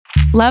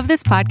Love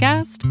this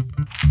podcast?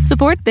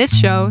 Support this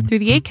show through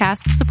the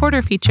Acast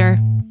supporter feature.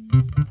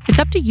 It's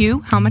up to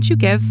you how much you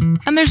give,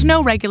 and there's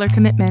no regular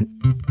commitment.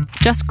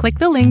 Just click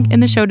the link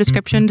in the show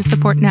description to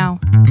support now.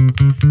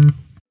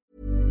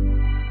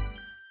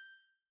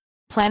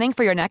 Planning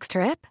for your next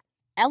trip?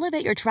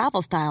 Elevate your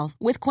travel style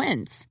with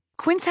Quince.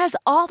 Quince has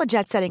all the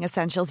jet-setting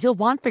essentials you'll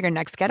want for your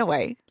next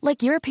getaway,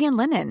 like European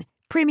linen,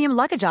 premium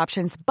luggage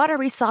options,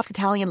 buttery soft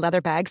Italian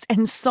leather bags,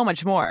 and so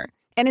much more.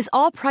 And is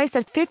all priced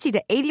at 50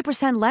 to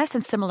 80% less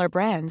than similar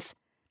brands.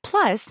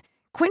 Plus,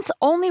 Quince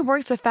only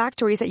works with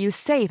factories that use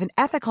safe and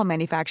ethical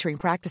manufacturing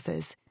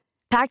practices.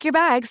 Pack your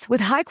bags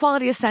with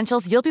high-quality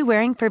essentials you'll be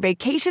wearing for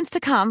vacations to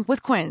come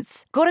with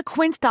Quince. Go to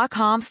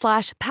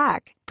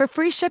quince.com/pack for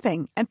free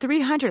shipping and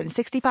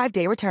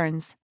 365-day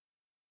returns.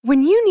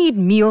 When you need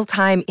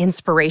mealtime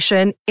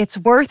inspiration, it's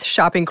worth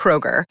shopping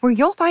Kroger, where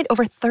you'll find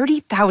over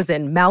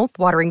 30,000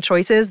 mouth-watering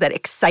choices that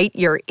excite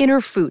your inner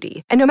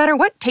foodie. And no matter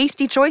what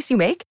tasty choice you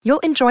make, you'll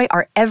enjoy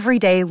our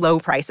everyday low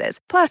prices,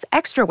 plus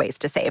extra ways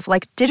to save,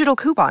 like digital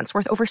coupons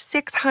worth over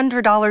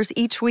 $600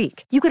 each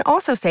week. You can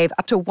also save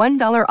up to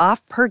 $1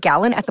 off per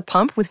gallon at the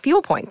pump with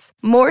fuel points.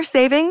 More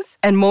savings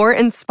and more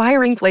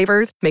inspiring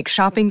flavors make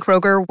shopping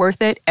Kroger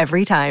worth it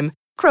every time.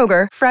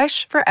 Kroger,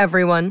 fresh for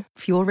everyone.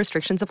 Fuel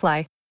restrictions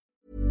apply.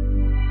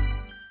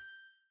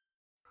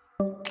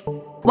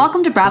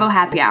 Welcome to Bravo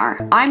Happy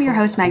Hour. I'm your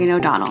host, Megan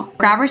O'Donnell.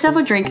 Grab yourself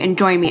a drink and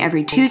join me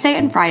every Tuesday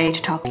and Friday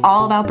to talk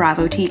all about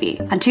Bravo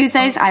TV. On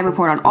Tuesdays, I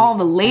report on all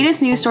the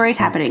latest news stories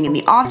happening in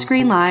the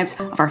off-screen lives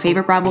of our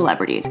favorite Bravo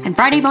celebrities. And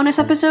Friday bonus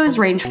episodes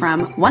range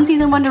from one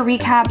season wonder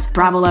recaps,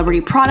 Bravo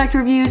celebrity product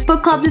reviews,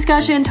 book club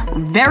discussions,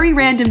 very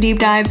random deep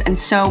dives, and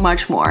so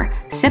much more.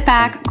 Sit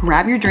back,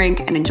 grab your drink,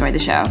 and enjoy the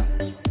show.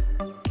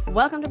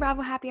 Welcome to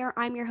Bravo Happy Hour.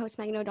 I'm your host,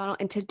 Megan O'Donnell,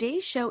 and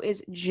today's show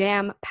is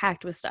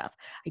jam-packed with stuff.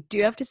 I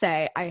do have to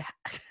say,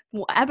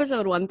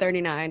 episode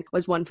 139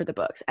 was one for the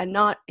books, and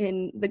not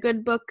in the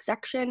good book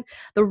section,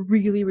 the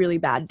really, really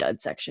bad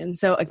dud section.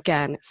 So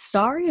again,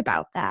 sorry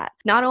about that.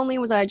 Not only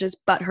was I just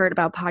butthurt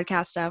about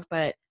podcast stuff,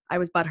 but I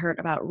was butthurt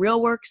about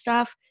real work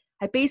stuff.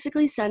 I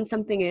basically sent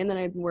something in that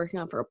I've been working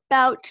on for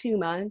about 2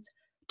 months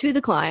to the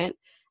client,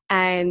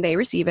 and they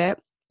receive it,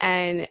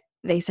 and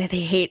they say they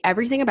hate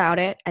everything about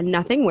it and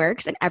nothing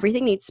works and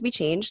everything needs to be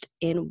changed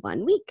in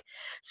 1 week.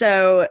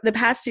 So the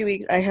past 2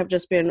 weeks, I have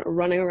just been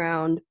running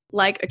around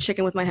like a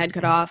chicken with my head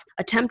cut off,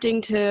 attempting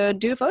to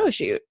do a photo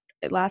shoot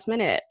at last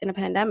minute in a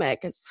pandemic.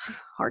 It's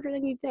harder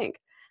than you'd think.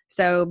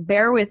 So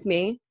bear with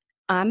me.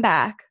 I'm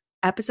back.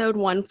 Episode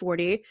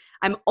 140.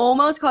 I'm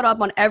almost caught up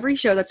on every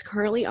show that's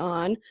currently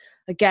on.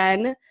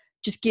 Again,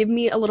 just give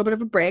me a little bit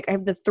of a break. I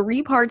have the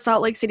 3-part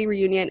Salt Lake City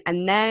reunion,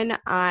 and then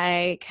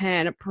I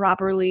can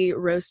properly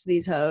roast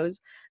these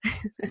hoes.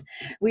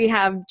 We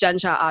have Jen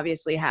Shah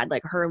obviously had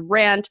like her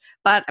rant,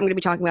 but I'm going to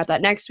be talking about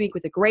that next week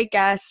with a great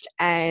guest,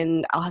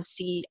 and I'll have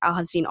seen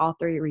all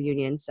 3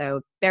 reunions, so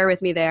bear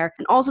with me there.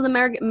 And also the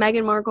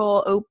Meghan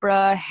Markle,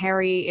 Oprah,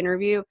 Harry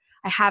interview.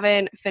 I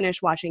haven't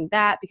finished watching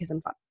that because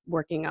I'm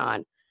working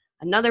on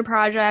another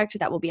project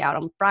that will be out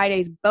on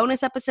Friday's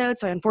bonus episode.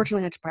 So I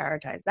unfortunately had to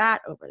prioritize that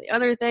over the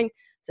other thing.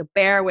 So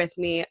bear with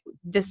me.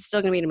 This is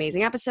still going to be an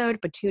amazing episode,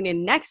 but tune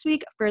in next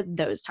week for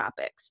those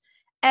topics.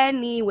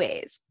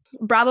 Anyways,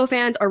 Bravo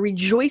fans are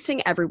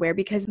rejoicing everywhere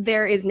because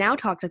there is now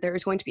talks that there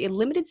is going to be a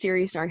limited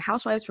series starring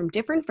housewives from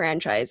different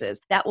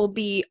franchises that will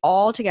be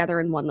all together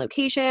in one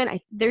location.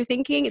 They're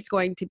thinking it's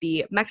going to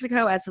be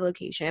Mexico as the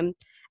location,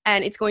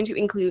 and it's going to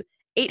include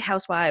 8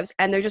 housewives,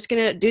 and they're just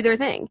going to do their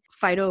thing.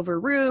 Fight over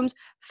rooms,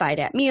 fight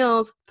at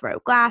meals, throw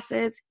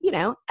glasses,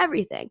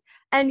 everything.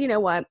 And you know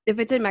what? If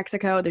it's in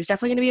Mexico, there's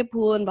definitely going to be a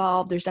pool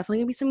involved. There's definitely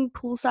going to be some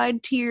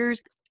poolside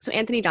tears. So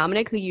Anthony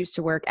Dominic, who used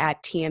to work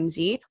at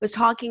TMZ, was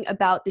talking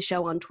about the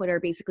show on Twitter,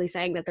 basically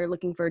saying that they're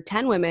looking for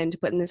 10 women to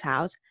put in this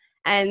house,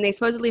 and they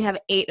supposedly have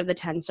 8 of the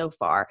 10 so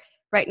far.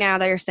 Right now,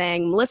 they're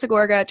saying Melissa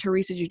Gorga,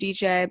 Teresa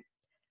Giudice,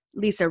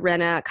 Lisa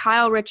Rinna,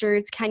 Kyle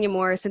Richards, Kenya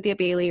Moore, Cynthia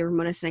Bailey,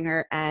 Ramona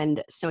Singer,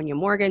 and Sonia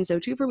Morgan. So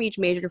 2 from each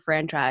major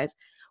franchise.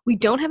 We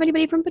don't have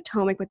anybody from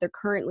Potomac, but they're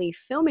currently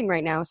filming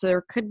right now, so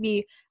there could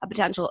be a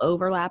potential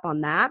overlap on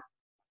that.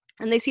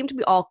 And they seem to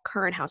be all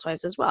current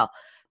housewives as well.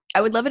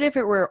 I would love it if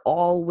it were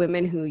all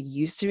women who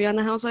used to be on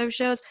the Housewives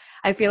shows.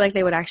 I feel like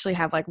they would actually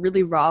have like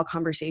really raw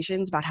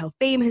conversations about how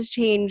fame has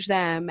changed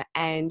them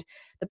and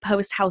the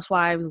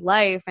post-Housewives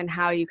life and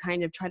how you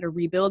kind of try to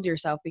rebuild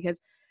yourself, because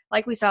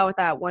like we saw with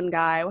that one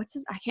guy,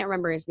 I can't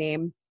remember his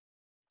name,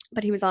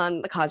 but he was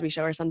on The Cosby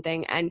Show or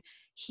something, and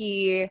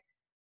he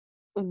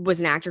was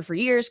an actor for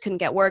years, couldn't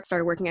get work,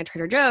 started working at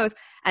Trader Joe's,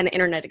 and the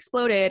internet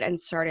exploded and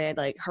started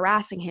like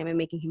harassing him and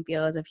making him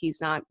feel as if he's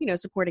not,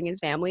 supporting his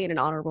family in an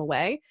honorable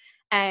way.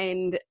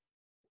 And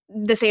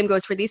the same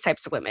goes for these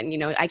types of women.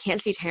 I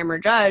can't see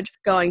Tamra Judge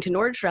going to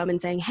Nordstrom and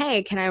saying,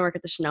 hey, can I work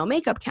at the Chanel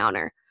makeup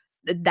counter?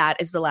 That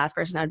is the last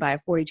person I'd buy a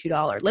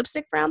 $42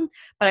 lipstick from,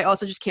 but I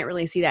also just can't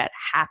really see that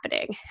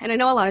happening. And I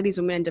know a lot of these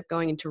women end up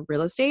going into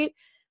real estate,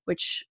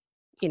 which,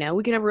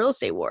 we can have real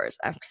estate wars.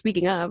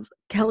 Speaking of,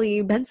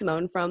 Kelly Ben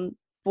Simone,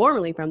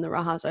 formerly from the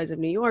Real Housewives of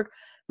New York,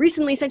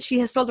 recently said she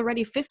has sold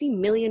already $50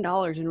 million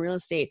in real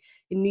estate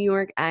in New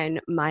York and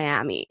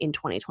Miami in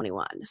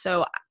 2021.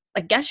 So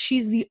I guess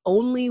she's the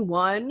only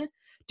one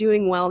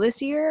doing well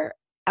this year.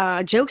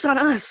 Joke's on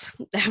us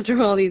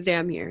after all these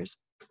damn years.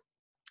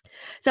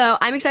 So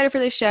I'm excited for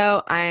this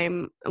show.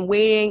 I'm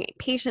waiting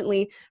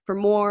patiently for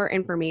more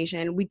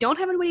information. We don't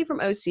have anybody from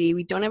OC.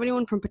 We don't have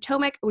anyone from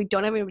Potomac. We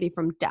don't have anybody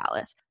from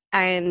Dallas.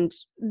 And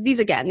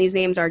these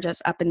names are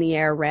just up in the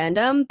air,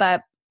 random,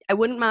 but I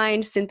wouldn't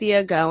mind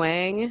Cynthia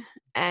going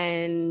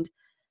and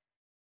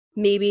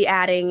maybe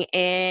adding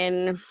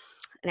in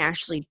an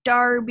Ashley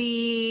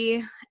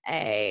Darby,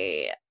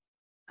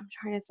 I'm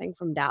trying to think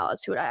from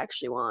Dallas who would I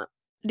actually want.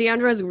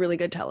 Deandra has really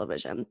good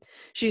television.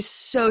 She's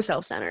so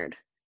self-centered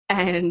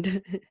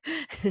and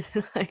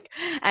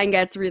and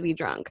gets really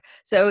drunk.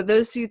 So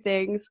those two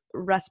things,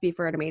 recipe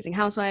for an amazing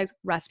housewives,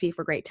 recipe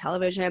for great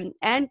television,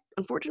 and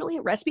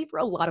unfortunately, recipe for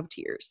a lot of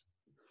tears.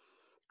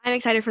 I'm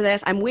excited for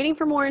this. I'm waiting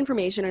for more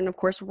information, and of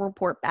course we'll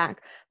report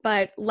back.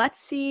 But let's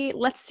see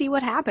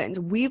what happens.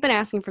 We've been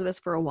asking for this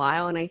for a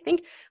while, and I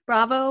think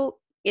Bravo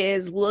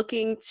is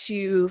looking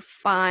to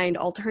find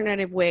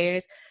alternative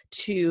ways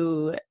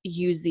to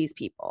use these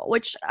people,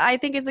 which I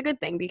think is a good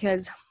thing,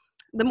 because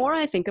the more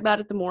I think about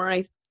it, the more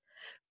I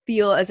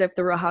feel as if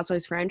the Real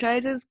Housewives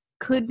franchises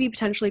could be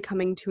potentially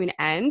coming to an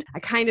end. I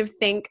kind of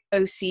think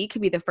OC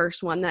could be the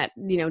first one that,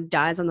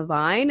 dies on the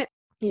vine,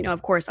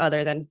 of course,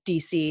 other than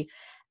DC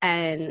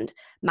and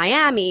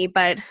Miami,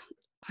 but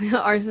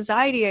our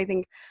society, I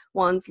think,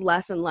 wants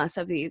less and less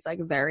of these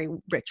very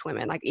rich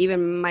women,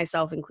 even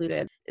myself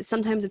included.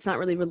 Sometimes it's not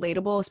really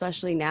relatable,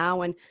 especially now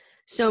when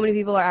so many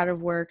people are out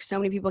of work, so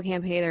many people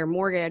can't pay their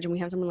mortgage, and we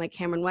have someone like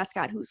Cameron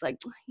Westcott who's like,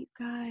 you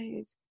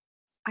guys,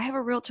 I have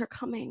a realtor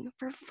coming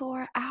for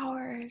 4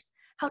 hours.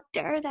 How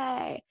dare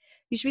they?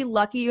 You should be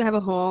lucky you have a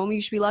home. You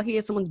should be lucky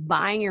that someone's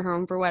buying your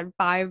home for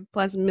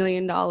 $5+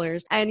 million.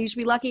 And you should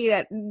be lucky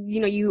that,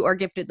 you are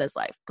gifted this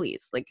life.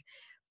 Please,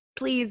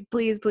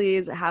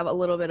 please have a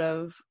little bit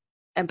of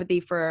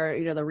empathy for,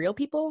 the real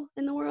people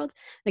in the world.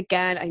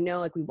 Again, I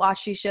know we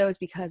watch these shows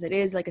because it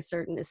is a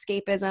certain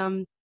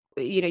escapism.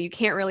 You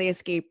can't really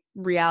escape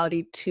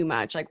reality too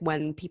much,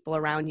 when people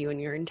around you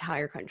and your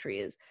entire country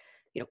is,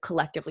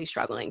 collectively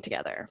struggling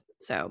together.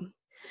 So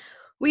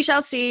we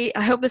shall see.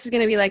 I hope this is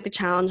going to be the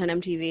challenge on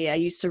MTV. I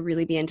used to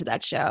really be into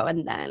that show,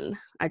 and then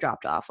I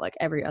dropped off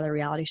every other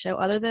reality show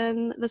other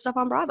than the stuff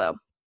on Bravo.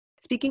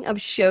 Speaking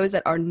of shows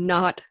that are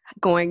not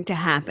going to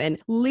happen,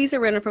 Lisa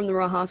Rinna from The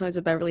Real Housewives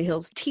of Beverly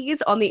Hills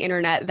teased on the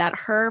internet that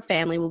her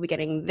family will be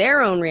getting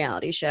their own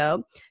reality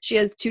show. She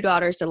has 2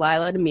 daughters,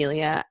 Delilah and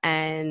Amelia,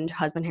 and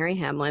husband Harry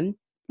Hamlin.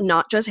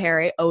 Not just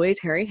Harry, always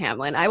Harry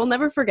Hamlin. I will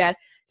never forget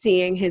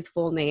seeing his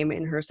full name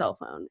in her cell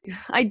phone.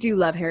 I do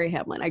love Harry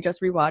Hamlin. I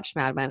just rewatched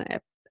Mad Men,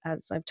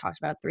 as I've talked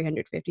about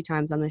 350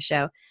 times on this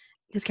show.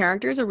 His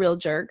character is a real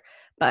jerk,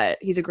 but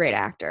he's a great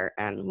actor,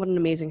 and what an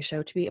amazing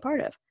show to be a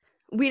part of.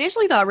 We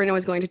initially thought Rinna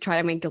was going to try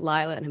to make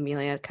Delilah and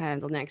Amelia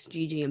kind of the next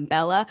Gigi and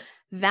Bella.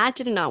 That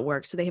did not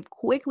work, so they have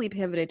quickly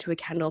pivoted to a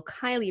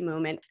Kendall-Kylie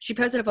moment. She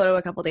posted a photo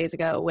a couple days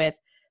ago with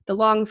the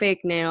long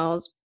fake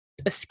nails,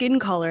 a skin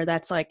color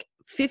that's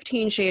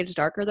 15 shades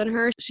darker than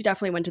her. She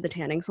definitely went to the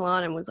tanning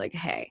salon and was like,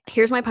 hey,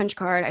 here's my punch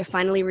card. I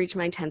finally reached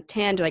my 10th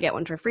tan. Do I get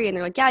one for free? And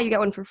they're like, yeah, you get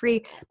one for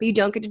free, but you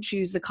don't get to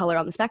choose the color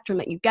on the spectrum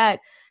that you get.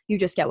 You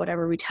just get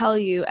whatever we tell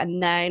you.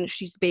 And then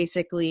she's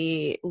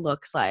basically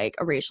looks like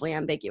a racially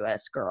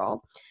ambiguous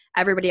girl.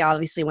 Everybody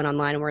obviously went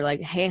online and were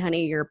like, hey,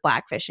 honey, you're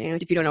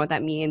blackfishing. If you don't know what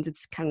that means,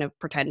 it's kind of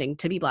pretending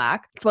to be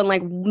black. It's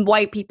when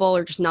white people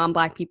or just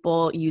non-black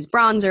people use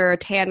bronzer,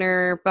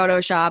 tanner,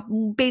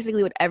 Photoshop,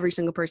 basically what every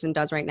single person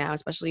does right now,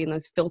 especially in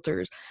those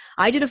filters.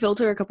 I did a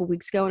filter a couple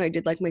weeks ago, and I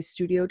did my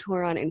studio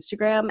tour on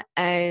Instagram,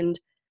 and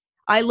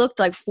I looked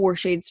 4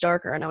 shades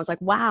darker, and I was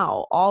like,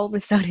 wow, all of a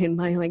sudden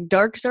my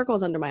dark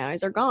circles under my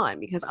eyes are gone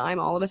because I'm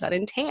all of a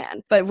sudden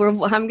tan. But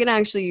I'm going to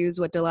actually use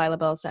what Delilah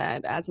Bell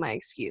said as my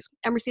excuse.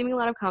 I'm receiving a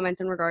lot of comments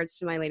in regards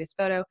to my latest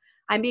photo.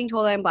 I'm being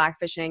told I'm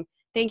blackfishing.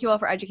 Thank you all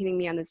for educating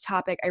me on this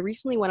topic. I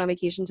recently went on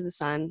vacation to the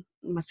sun.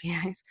 It must be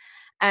nice.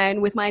 And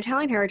with my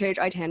Italian heritage,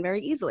 I tan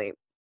very easily.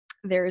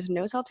 There is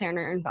no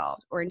self-tanner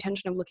involved or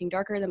intention of looking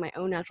darker than my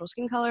own natural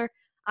skin color.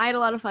 I had a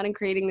lot of fun in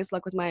creating this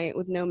look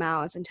with no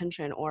malice,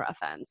 intention, or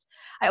offense.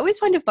 I always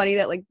find it funny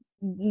that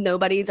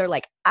nobodies are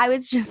I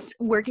was just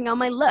working on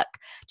my look,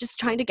 just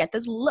trying to get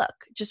this look,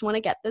 just want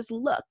to get this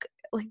look.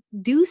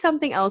 Do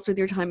something else with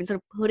your time instead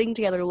of putting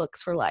together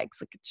looks for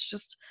likes. It's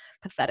just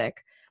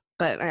pathetic.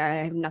 But I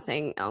have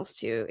nothing else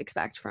to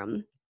expect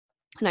from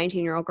a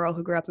 19-year-old girl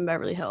who grew up in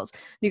Beverly Hills. Do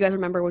you guys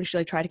remember when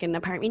she tried to get an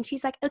apartment?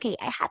 She's like, okay,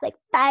 I have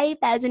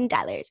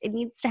 $5,000. It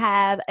needs to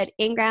have an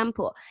in-ground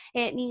pool.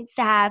 It needs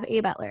to have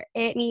a butler.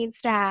 It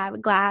needs to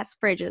have glass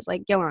fridges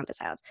like Yolanda's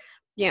house.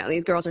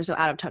 These girls are so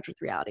out of touch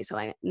with reality, so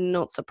I'm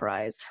not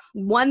surprised.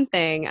 One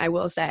thing I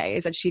will say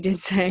is that she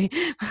did say,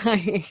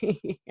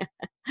 I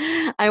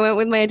went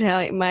with my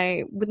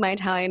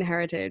Italian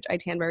heritage. I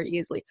tan very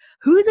easily.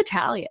 Who's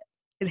Italian?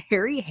 Is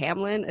Harry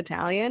Hamlin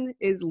Italian?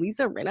 Is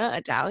Lisa Rinna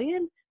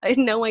Italian? I had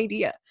no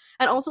idea.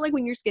 And also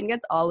when your skin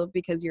gets olive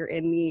because you're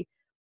in the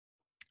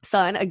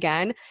sun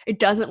again, it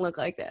doesn't look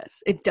like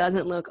this. It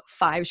doesn't look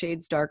 5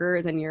 shades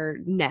darker than your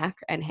neck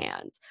and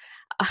hands.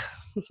 I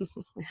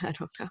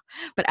don't know.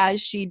 But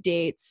as she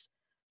dates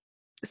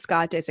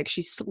Scott Disick,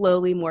 she's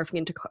slowly morphing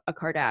into a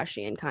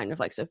Kardashian, kind of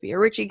like Sophia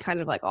Richie,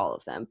 kind of like all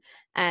of them.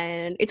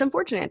 And it's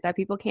unfortunate that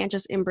people can't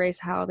just embrace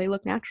how they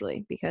look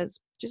naturally, because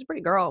she's a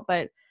pretty girl,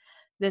 but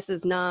this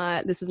is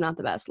not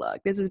the best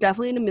look. This is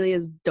definitely an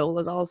Amelia's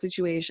Dolezal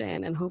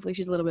situation, and hopefully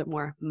she's a little bit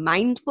more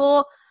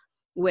mindful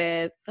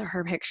with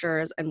her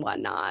pictures and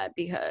whatnot,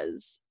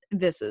 because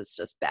this is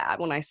just bad.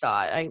 When I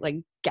saw it, I like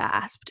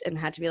gasped and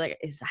had to be like,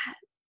 is that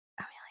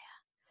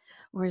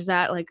Amelia? Or is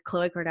that like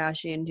Khloe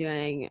Kardashian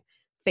doing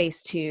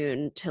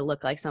Facetune to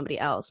look like somebody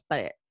else?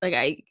 But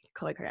Khloe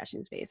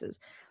Kardashian's face is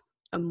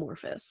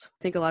amorphous.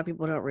 I think a lot of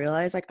people don't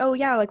realize, like, oh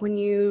yeah, like when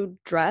you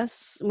do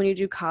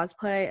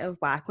cosplay of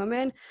Black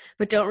women,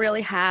 but don't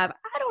really have,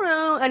 I don't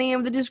know, any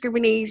of the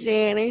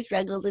discrimination or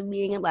struggles of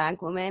being a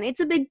Black woman, it's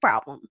a big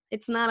problem.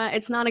 It's not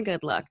a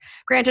good look.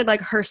 Granted,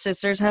 like her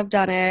sisters have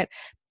done it.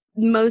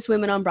 Most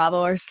women on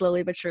Bravo are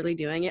slowly but surely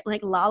doing it.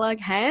 Like Lala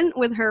Kent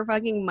with her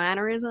fucking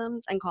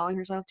mannerisms and calling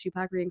herself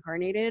Tupac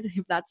reincarnated.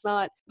 If that's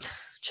not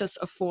just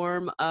a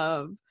form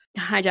of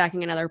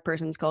hijacking another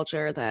person's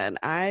culture, then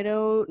I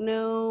don't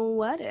know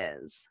what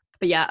is.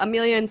 But yeah,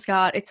 Amelia and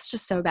Scott, it's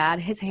just so bad.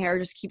 His hair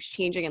just keeps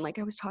changing, and like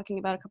I was talking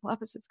about a couple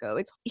episodes ago,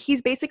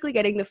 he's basically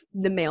getting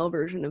the male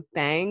version of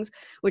bangs,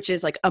 which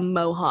is like a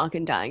mohawk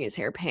and dyeing his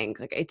hair pink.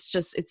 Like it's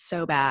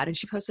so bad. And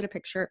she posted a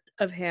picture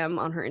of him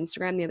on her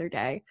Instagram the other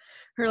day.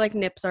 Her like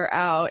nips are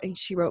out, and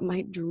she wrote,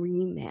 "My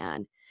dream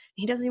man."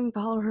 He doesn't even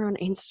follow her on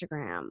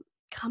Instagram.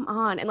 Come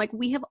on. And like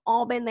we have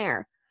all been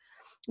there.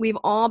 We've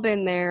all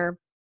been there.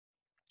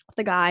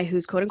 The guy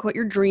who's quote unquote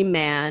your dream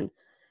man.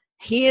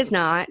 He is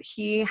not.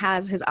 He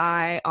has his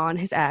eye on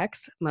his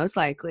ex, most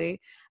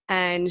likely,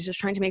 and is just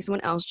trying to make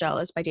someone else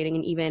jealous by dating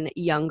an even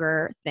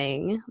younger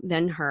thing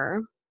than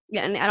her.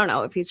 Yeah, and I don't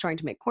know if he's trying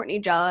to make Courtney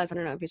jealous. I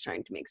don't know if he's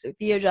trying to make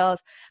Sophia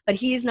jealous, but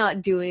he is not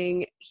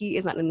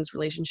in this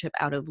relationship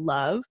out of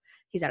love.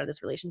 He's out of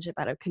this relationship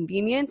out of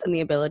convenience and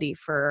the ability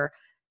for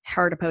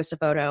her to post a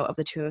photo of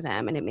the two of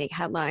them and it make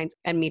headlines,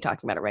 and me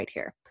talking about it right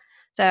here.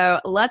 So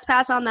let's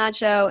pass on that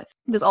show.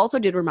 This also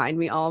did remind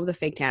me all of the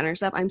fake Tanner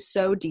stuff. I'm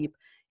so deep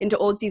into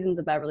old seasons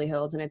of Beverly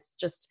Hills, and it's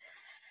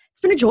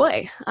been a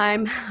joy.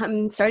 I'm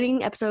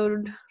starting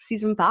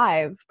season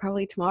 5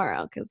 probably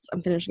tomorrow, because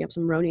I'm finishing up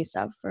some Roni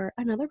stuff for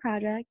another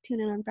project.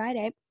 Tune in on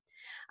Friday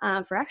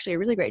for actually a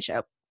really great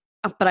show.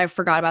 But I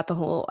forgot about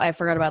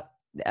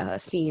the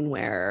scene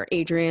where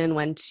Adrian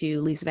went to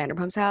Lisa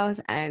Vanderpump's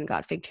house and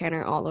got fake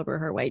Tanner all over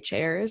her white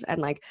chairs,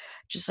 and like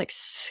just like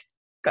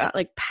got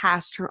like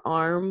passed her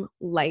arm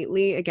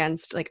lightly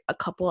against like a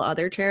couple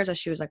other chairs as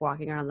she was like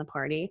walking around the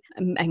party,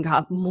 and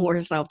got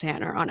more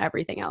self-tanner on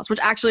everything else,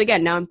 which actually,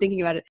 again, now I'm thinking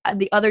about it,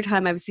 the other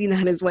time I've seen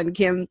that is when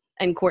Kim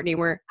and Courtney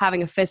were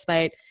having a fist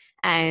fight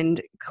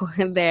and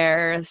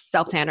their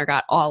self-tanner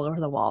got all over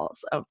the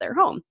walls of their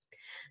home.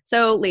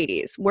 So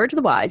ladies, word to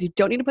the wise, you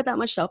don't need to put that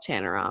much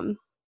self-tanner on.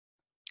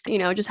 You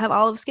know, just have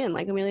olive skin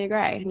like Amelia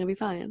Gray and you'll be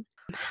fine.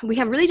 We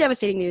have really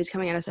devastating news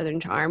coming out of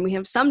Southern Charm. We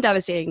have some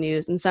devastating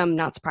news and some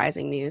not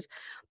surprising news.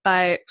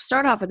 But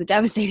start off with the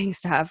devastating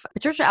stuff.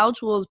 Patricia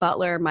Altschul's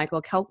butler,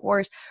 Michael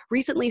Kelkhorst,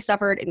 recently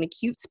suffered an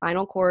acute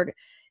spinal cord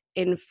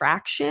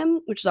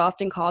infraction, which is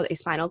often called a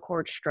spinal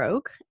cord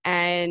stroke.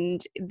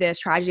 And this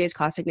tragedy has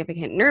caused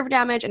significant nerve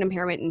damage and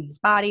impairment in his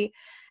body.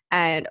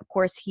 And of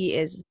course, he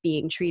is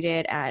being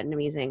treated at an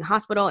amazing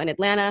hospital in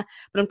Atlanta.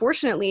 But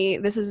unfortunately,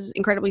 this is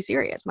incredibly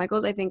serious.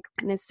 Michael's, I think,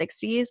 in his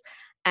 60s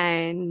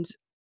and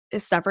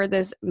suffered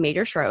this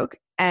major stroke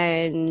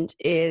and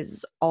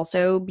is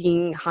also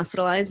being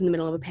hospitalized in the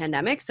middle of a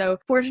pandemic. So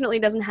fortunately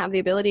doesn't have the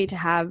ability to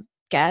have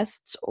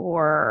guests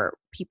or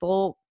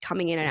people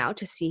coming in and out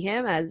to see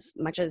him as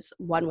much as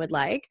one would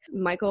like.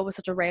 Michael was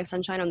such a ray of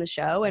sunshine on the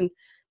show, and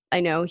I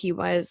know he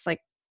was like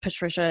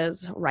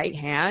Patricia's right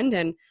hand,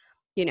 and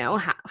you know,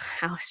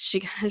 how is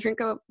she gonna drink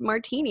a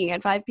martini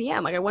at 5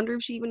 p.m.? Like, I wonder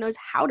if she even knows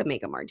how to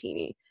make a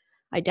martini.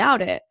 I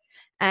doubt it.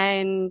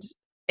 And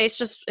it's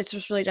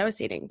just really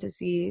devastating to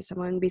see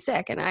someone be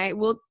sick. And I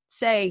will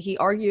say he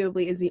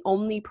arguably is the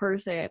only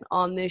person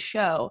on this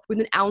show with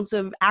an ounce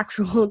of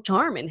actual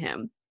charm in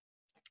him.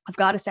 I've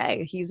got to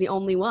say, he's the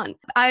only one.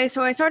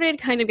 So I started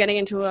kind of getting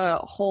into a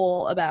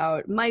hole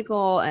about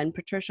Michael and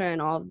Patricia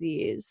and all of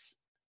these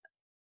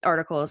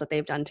articles that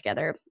they've done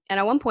together. And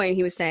at one point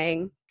he was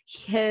saying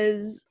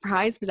his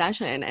prized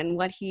possession and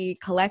what he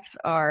collects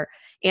are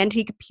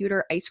antique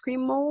pewter ice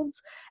cream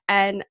molds.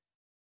 And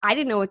I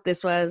didn't know what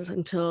this was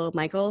until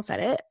Michael said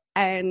it.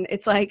 And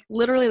it's like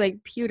literally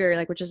like pewter,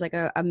 like, which is like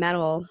a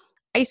metal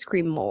ice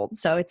cream mold.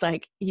 So it's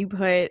like you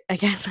put, I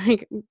guess,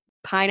 like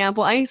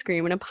pineapple ice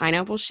cream in a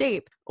pineapple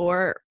shape,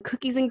 or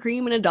cookies and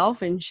cream in a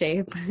dolphin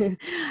shape,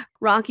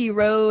 Rocky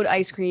Road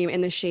ice cream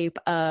in the shape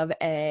of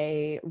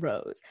a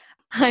rose.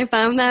 I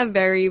found that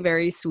very,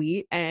 very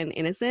sweet and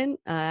innocent.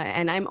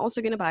 And I'm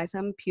also going to buy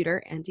some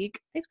pewter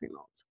antique ice cream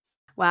molds.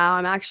 Wow,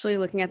 I'm actually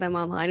looking at them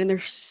online and they're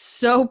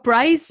so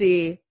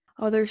pricey.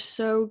 Oh, they're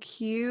so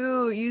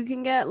cute. You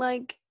can get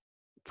like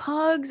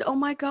Pugs. Oh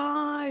my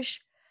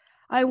gosh.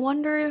 I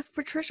wonder if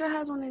Patricia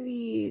has one of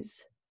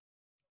these.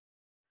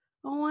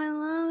 Oh, I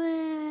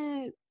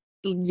love it.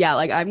 Yeah,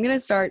 like I'm going to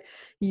start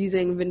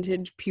using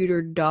vintage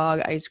pewter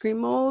dog ice cream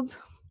molds.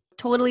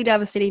 Totally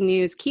devastating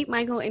news. Keep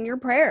Michael in your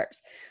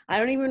prayers. I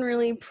don't even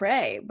really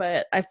pray,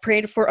 but I've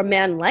prayed for a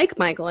man like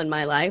Michael in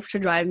my life to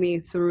drive me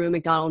through a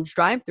McDonald's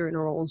drive-thru in a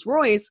Rolls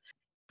Royce.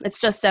 It's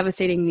just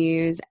devastating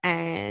news,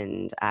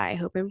 and I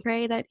hope and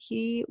pray that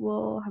he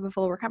will have a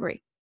full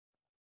recovery.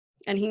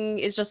 And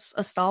he is just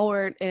a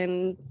stalwart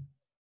in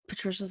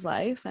Patricia's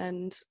life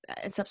and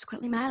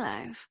subsequently my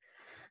life.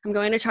 I'm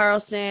going to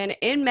Charleston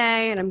in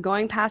May, and I'm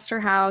going past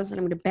her house, and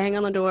I'm going to bang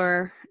on the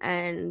door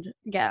and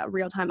get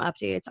real-time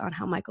updates on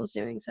how Michael's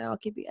doing. So I'll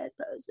keep you guys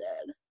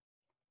posted.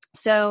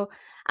 So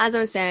as I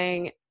was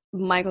saying,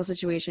 Michael's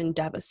situation,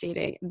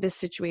 devastating. This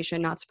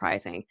situation, not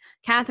surprising.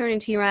 Catherine and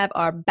T-Rav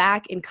are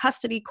back in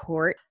custody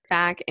court.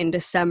 Back in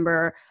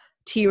December,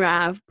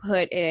 T-Rav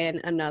put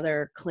in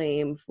another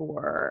claim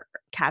for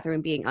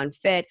Catherine being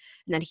unfit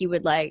and that he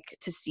would like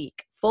to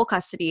seek full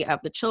custody of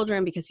the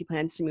children because he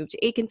plans to move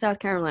to Aiken, South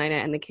Carolina,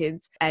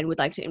 and would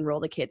like to enroll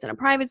the kids in a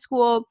private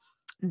school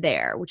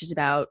there, which is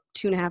about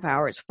 2.5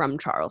 hours from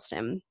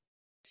Charleston.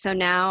 So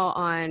now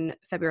on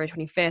February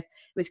 25th, it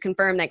was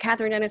confirmed that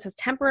Catherine Dennis has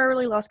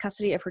temporarily lost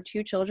custody of her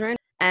 2 children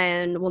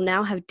and will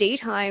now have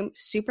daytime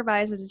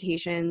supervised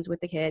visitations with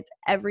the kids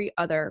every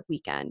other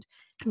weekend.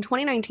 In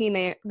 2019,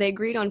 they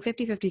agreed on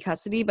 50-50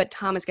 custody, but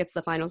Thomas gets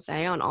the final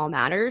say on all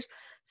matters.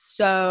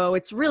 So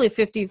it's really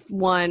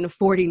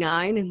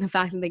 51-49, and the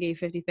fact that they gave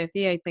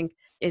 50-50, I think,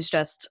 is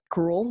just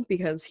cruel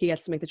because he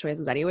gets to make the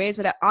choices anyways.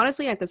 But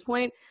honestly, at this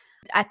point,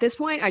 I just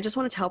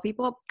want to tell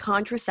people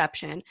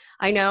contraception.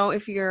 I know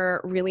if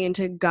you're really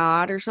into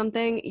God or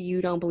something,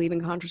 you don't believe in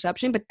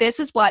contraception, but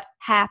this is what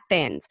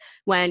happens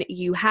when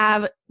you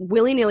have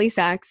willy-nilly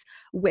sex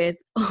with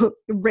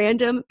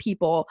random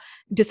people,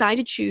 decide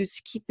to choose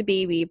to keep the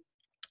baby.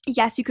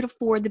 Yes, you could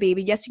afford the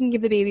baby. Yes, you can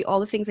give the baby all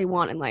the things they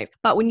want in life.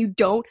 But when you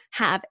don't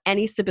have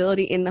any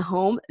stability in the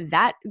home,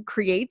 that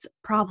creates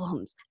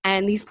problems.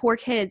 And these poor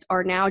kids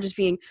are now just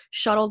being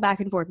shuttled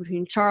back and forth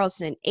between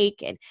Charleston and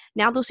Aiken.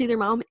 Now they'll see their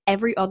mom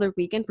every other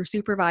weekend for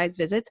supervised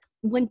visits.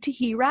 When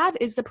T-Rav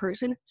is the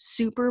person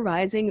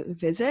supervising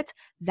visits,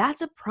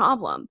 that's a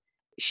problem.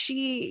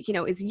 She,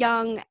 is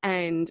young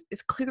and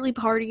is clearly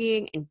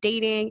partying and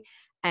dating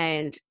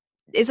and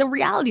is a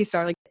reality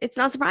star. Like, it's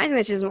not surprising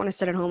that she doesn't want to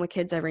sit at home with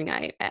kids every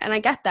night. And I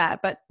get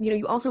that. But,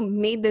 you also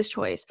made this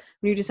choice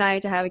when you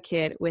decided to have a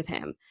kid with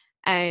him.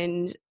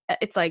 And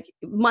it's like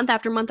month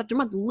after month after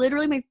month.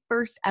 Literally my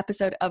first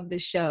episode of the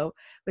show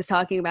was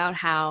talking about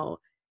how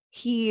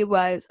he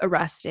was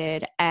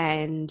arrested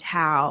and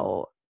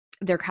how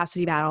their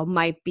custody battle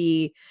might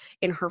be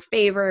in her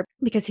favor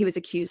because he was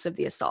accused of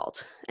the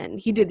assault. And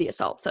he did the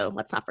assault. So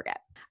let's not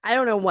forget. I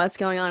don't know what's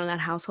going on in that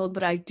household,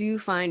 but I do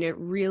find it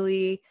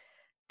really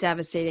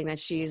devastating that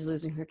she's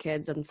losing her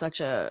kids on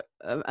such a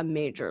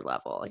major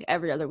level. Like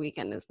every other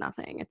weekend is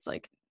nothing. It's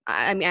like,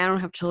 I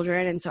don't have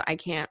children, and so I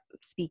can't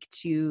speak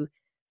to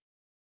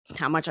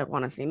how much I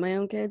want to see my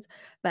own kids,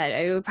 but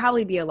it would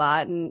probably be a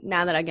lot. And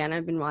now that, again,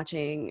 I've been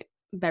watching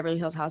Beverly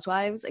Hills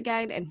Housewives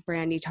again, and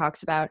Brandy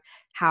talks about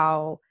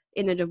how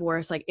in the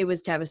divorce, like, it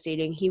was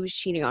devastating. He was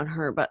cheating on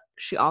her, but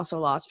she also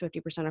lost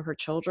 50% of her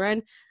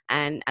children.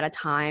 And at a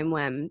time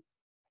when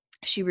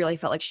she really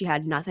felt like she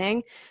had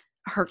nothing,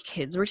 her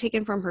kids were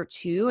taken from her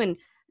too.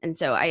 And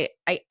so I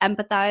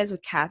empathize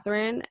with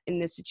Catherine in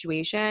this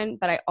situation,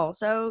 but I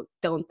also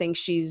don't think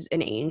she's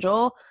an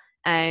angel.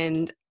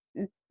 And,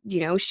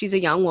 she's a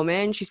young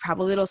woman. She's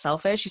probably a little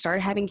selfish. She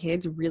started having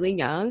kids really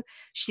young.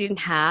 She didn't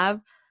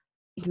have,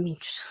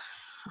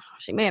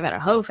 she may have had a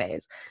hoe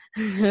phase,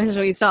 as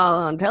we saw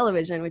on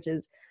television, which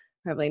is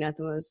probably not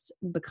the most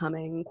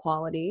becoming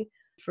quality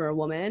for a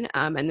woman.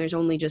 And there's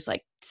only just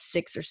like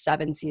 6 or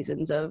 7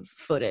 seasons of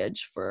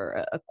footage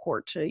for a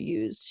court to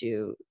use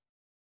to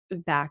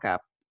back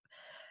up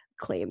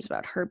claims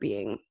about her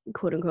being,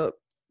 quote unquote,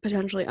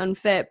 potentially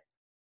unfit.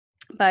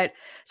 But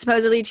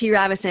supposedly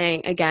T-Rav is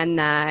saying again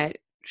that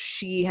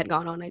she had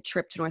gone on a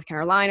trip to North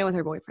Carolina with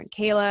her boyfriend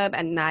Caleb,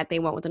 and that they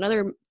went with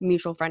another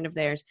mutual friend of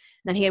theirs,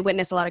 and that he had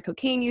witnessed a lot of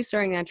cocaine use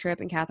during that trip,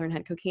 and Catherine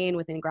had cocaine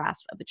within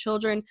grasp of the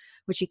children,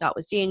 which he thought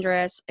was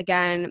dangerous.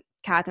 Again,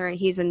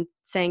 he's been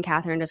saying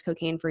Catherine does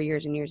cocaine for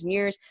years and years and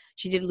years.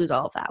 She did lose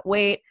all of that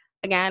weight.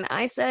 Again,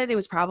 I said it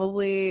was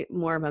probably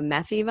more of a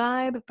methy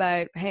vibe,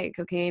 but hey,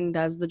 cocaine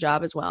does the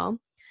job as well.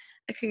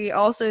 He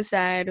also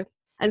said,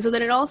 and so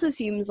then it also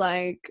seems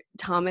like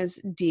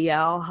Thomas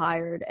DL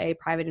hired a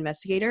private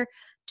investigator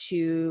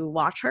to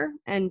watch her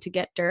and to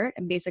get dirt.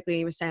 And basically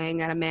he was saying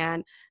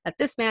that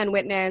this man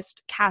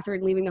witnessed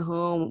Catherine leaving the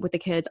home with the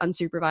kids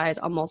unsupervised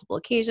on multiple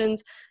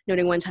occasions,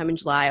 noting one time in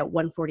July at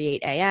 1:48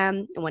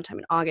 a.m. and one time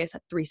in August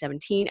at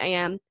 3:17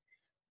 a.m.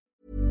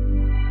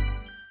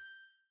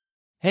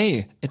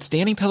 Hey, it's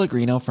Danny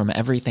Pellegrino from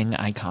Everything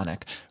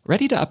Iconic.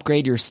 Ready to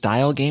upgrade your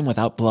style game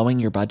without blowing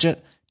your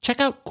budget? Check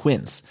out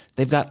Quince.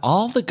 They've got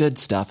all the good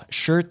stuff,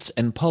 shirts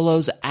and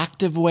polos,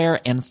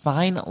 activewear, and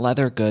fine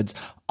leather goods,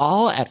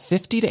 all at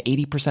 50 to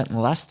 80%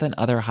 less than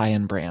other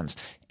high-end brands.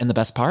 And the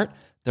best part?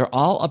 They're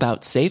all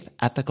about safe,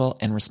 ethical,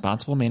 and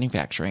responsible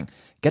manufacturing.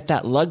 Get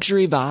that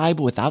luxury vibe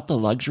without the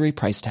luxury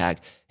price tag.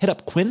 Hit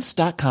up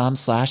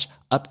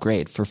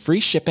quince.com/upgrade for free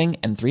shipping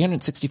and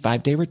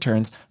 365-day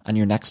returns on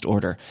your next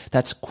order.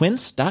 That's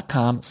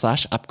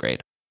quince.com/upgrade.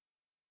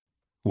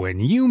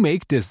 When you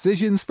make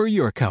decisions for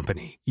your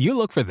company, you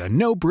look for the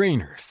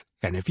no-brainers.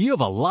 And if you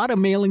have a lot of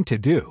mailing to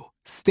do,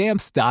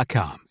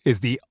 Stamps.com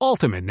is the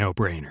ultimate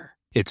no-brainer.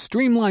 It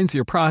streamlines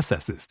your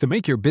processes to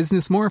make your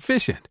business more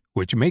efficient,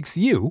 which makes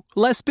you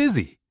less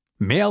busy.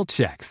 Mail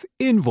checks,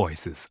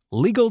 invoices,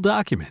 legal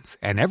documents,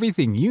 and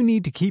everything you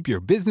need to keep your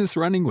business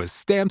running with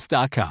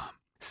Stamps.com.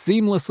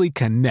 Seamlessly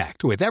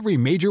connect with every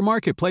major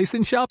marketplace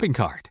and shopping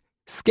cart.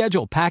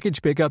 Schedule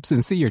package pickups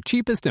and see your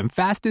cheapest and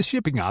fastest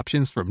shipping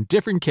options from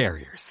different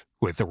carriers,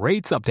 with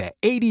rates up to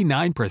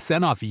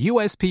 89% off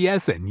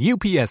USPS and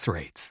UPS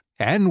rates.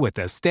 And with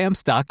the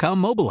Stamps.com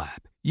mobile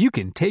app, you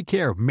can take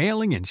care of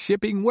mailing and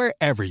shipping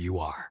wherever you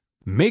are.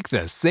 Make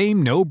the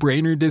same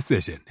no-brainer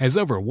decision as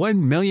over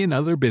 1 million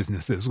other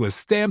businesses with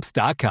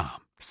Stamps.com.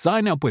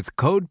 Sign up with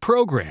code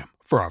PROGRAM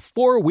for a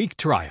 4-week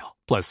trial,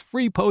 plus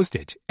free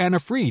postage and a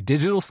free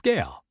digital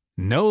scale.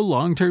 No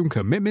long-term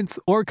commitments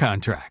or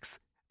contracts.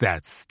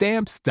 That's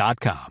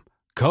Stamps.com.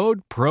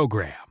 Code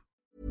PROGRAM.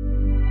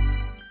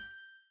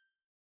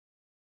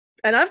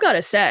 And I've got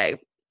to say,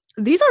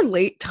 these are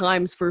late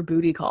times for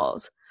booty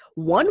calls.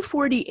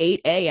 1:48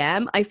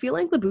 a.m. I feel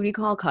like the booty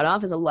call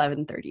cutoff is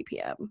 11:30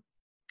 p.m.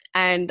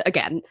 And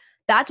again,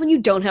 that's when you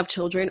don't have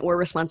children or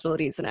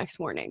responsibilities the next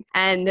morning.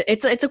 And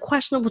it's a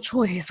questionable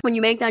choice. When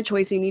you make that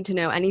choice, you need to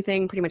know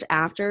anything pretty much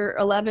after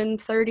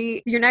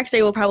 11:30. Your next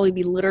day will probably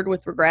be littered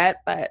with regret,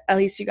 but at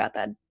least you got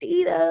that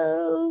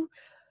data.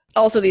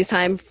 Also, these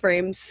time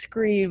frames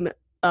scream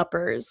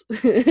uppers.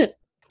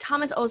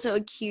 Thomas also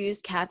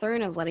accused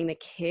Catherine of letting the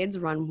kids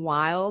run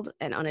wild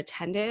and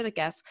unattended. I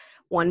guess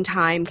one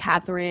time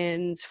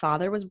Catherine's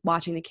father was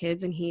watching the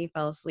kids and he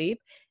fell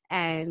asleep,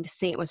 and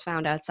Saint was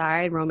found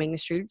outside roaming the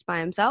streets by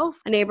himself.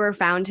 A neighbor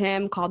found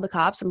him, called the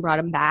cops, and brought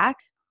him back.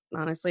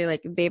 Honestly,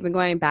 like, they've been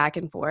going back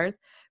and forth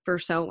for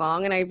so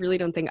long, and I really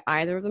don't think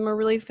either of them are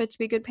really fit to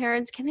be good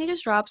parents. Can they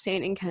just drop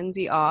Saint and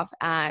Kenzie off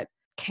at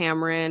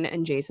Cameron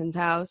and Jason's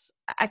house?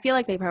 I feel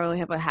like they probably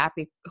have a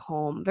happy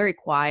home, very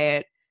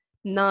quiet,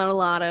 not a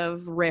lot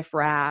of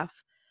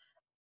riffraff,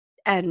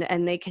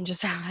 and they can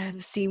just have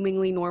a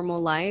seemingly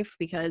normal life,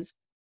 because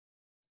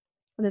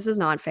this is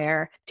not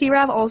fair.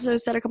 T-Rav also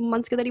said a couple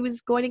months ago that he was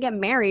going to get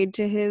married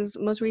to his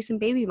most recent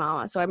baby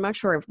mama, so I'm not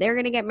sure if they're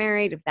going to get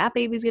married, if that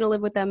baby's going to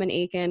live with them in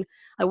Aiken.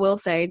 I will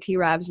say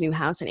T-Rav's new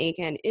house in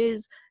Aiken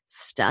is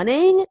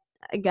stunning.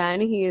 Again,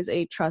 he is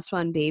a trust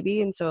fund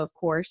baby, and so of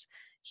course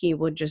he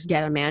would just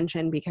get a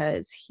mansion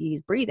because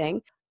he's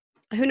breathing.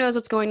 Who knows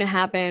what's going to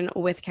happen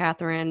with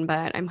Catherine,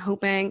 but I'm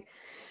hoping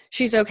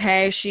she's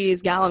okay.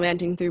 She's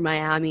gallivanting through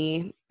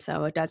Miami,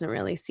 so it doesn't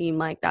really seem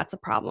like that's a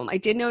problem. I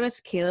did notice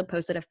Caleb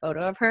posted a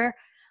photo of her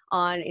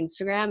on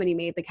Instagram, and he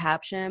made the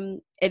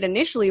caption. It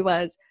initially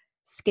was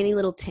skinny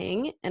little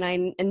ting, and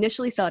I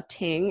initially saw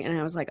ting, and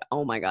I was like,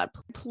 oh my god,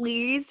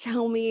 please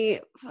tell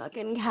me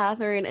fucking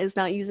Catherine is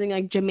not using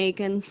like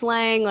Jamaican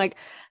slang like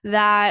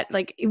that.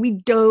 Like, we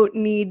don't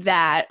need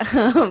that.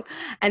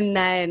 And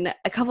then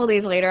a couple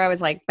days later, I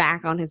was like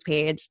back on his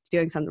page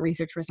doing some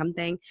research for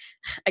something.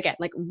 Again,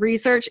 like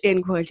research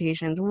in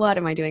quotations. What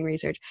am I doing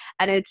research?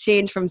 And it's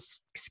changed from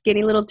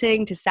skinny little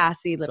ting to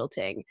sassy little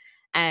ting.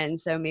 And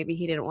so maybe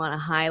he didn't want to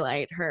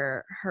highlight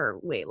her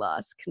weight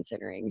loss,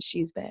 considering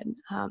she's been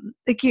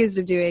accused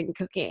of doing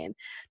cocaine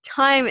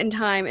time and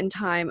time and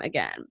time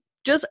again.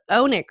 Just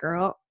own it,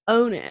 girl.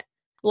 Own it.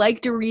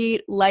 Like Dorit,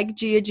 like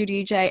Gia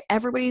Giudice,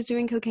 everybody's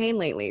doing cocaine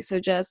lately, so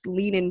just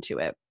lean into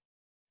it.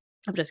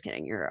 I'm just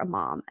kidding. You're a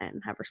mom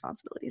and have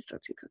responsibilities,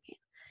 don't do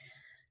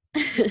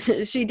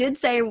cocaine. She did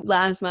say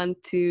last month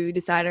to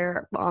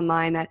Decider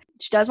Online that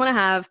she does want to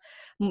have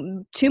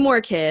 2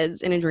 more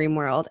kids in a dream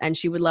world, and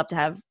she would love to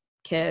have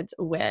kids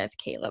with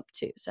Caleb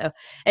too. So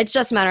it's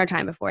just a matter of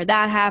time before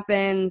that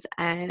happens,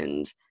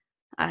 and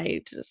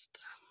I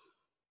just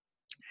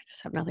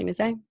have nothing to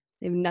say.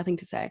 I have nothing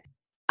to say.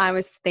 I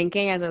was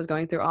thinking as I was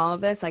going through all of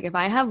this, like, if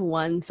I have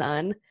one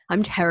son,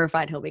 I'm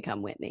terrified he'll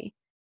become Whitney.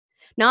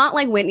 Not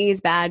like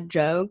Whitney's bad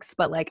jokes,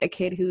 but like a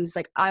kid who's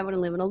like, I want to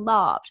live in a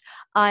loft.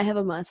 I have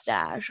a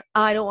mustache.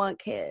 I don't want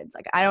kids.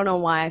 Like, I don't know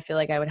why I feel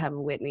like I would have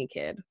a Whitney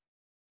kid.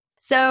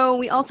 So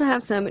we also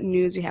have some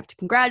news. We have to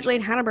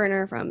congratulate Hannah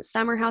Berner from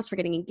Summer House for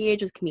getting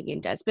engaged with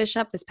comedian Des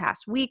Bishop this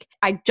past week.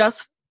 I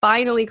just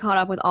finally caught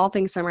up with all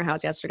things Summer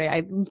House yesterday.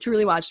 I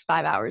truly watched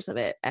 5 hours of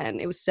it, and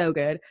it was so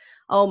good.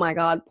 Oh my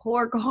God,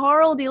 poor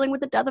Carl dealing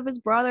with the death of his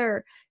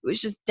brother. It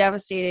was just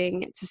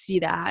devastating to see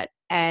that,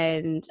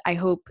 and I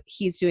hope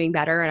he's doing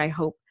better, and I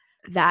hope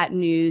that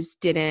news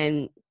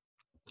didn't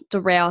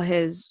derail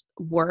his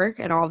work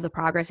and all of the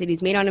progress that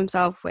he's made on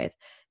himself with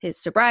his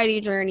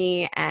sobriety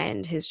journey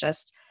and his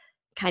just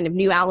kind of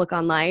new outlook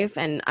on life.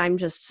 And I'm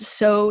just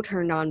so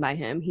turned on by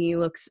him. He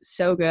looks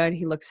so good.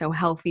 He looks so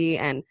healthy,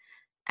 and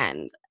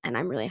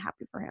I'm really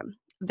happy for him.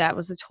 that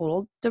was a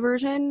total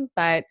diversion,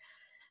 but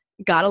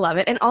gotta love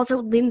it. And also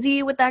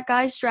Lindsay with that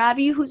guy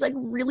Stravy, who's like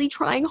really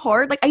trying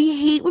hard. Like, I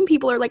hate when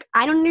people are like,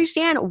 I don't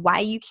understand why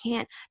you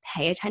can't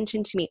pay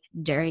attention to me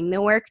during the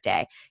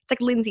workday. It's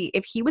like, Lindsay,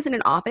 if he was in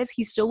an office,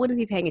 he still wouldn't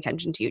be paying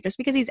attention to you. Just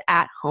because he's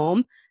at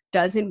home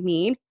doesn't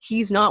mean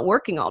he's not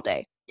working all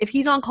day. If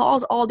he's on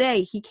calls all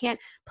day, he can't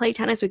play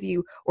tennis with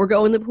you or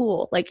go in the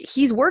pool. Like,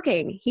 he's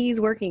working. He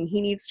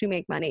needs to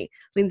make money.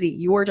 Lindsay,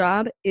 your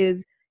job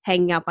is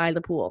hanging out by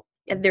the pool.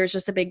 And there's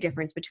just a big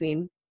difference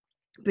between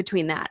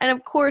that. And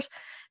of course,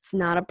 it's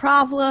not a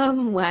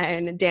problem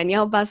when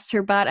Danielle busts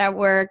her butt at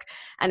work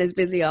and is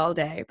busy all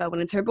day. But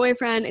when it's her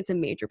boyfriend, it's a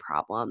major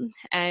problem.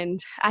 And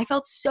I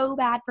felt so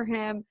bad for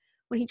him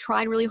when he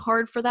tried really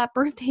hard for that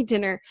birthday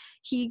dinner.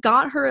 He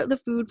got her the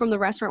food from the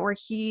restaurant where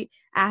he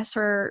asked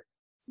her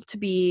to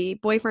be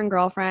boyfriend,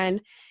 girlfriend.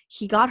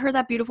 He got her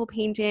that beautiful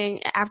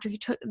painting after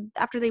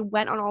they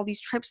went on all these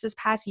trips this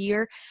past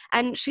year.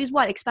 And she's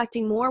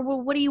expecting more?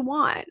 Well, what do you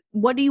want?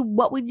 What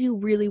would you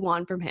really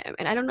want from him?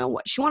 And I don't know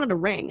what she wanted, a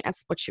ring.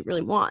 That's what she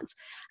really wants.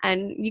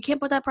 And you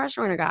can't put that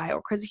pressure on a guy,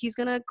 or because he's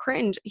gonna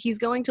cringe. He's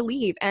going to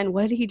leave. And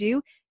what did he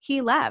do? He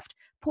left.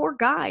 Poor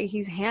guy.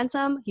 He's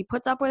handsome. He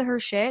puts up with her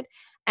shit,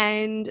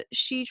 and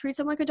she treats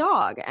him like a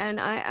dog. And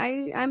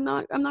I'm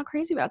not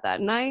crazy about that.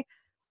 And I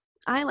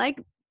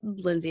like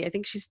Lindsay. I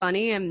think she's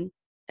funny, and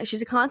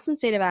she's a constant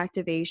state of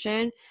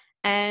activation,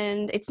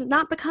 and it's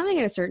not becoming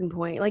at a certain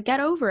point. Like,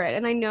 get over it.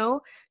 And I know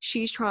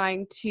she's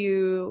trying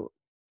to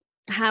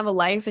have a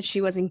life that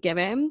she wasn't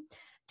given,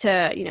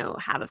 to,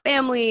 have a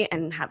family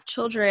and have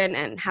children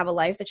and have a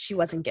life that she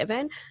wasn't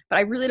given. But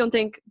I really don't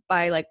think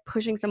by like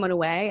pushing someone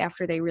away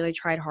after they really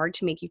tried hard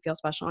to make you feel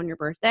special on your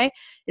birthday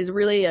is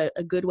really a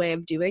good way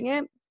of doing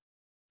it.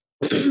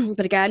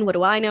 But again, what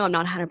do I know? I'm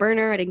not Hannah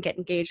Berner. I didn't get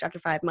engaged after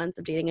 5 months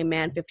of dating a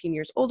man 15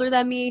 years older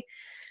than me.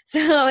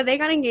 So they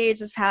got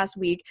engaged this past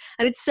week.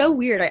 And it's so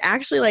weird. I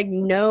actually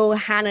know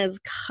Hannah's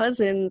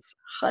cousin's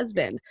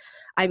husband.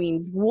 I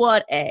mean,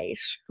 what a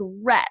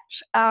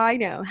stretch. I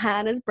know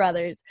Hannah's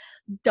brother's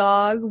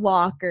dog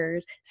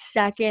walker's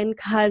second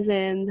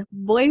cousin's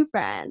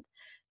boyfriend.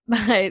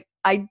 But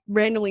I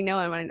randomly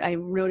know him. I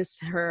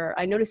noticed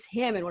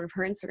him in one of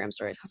her Instagram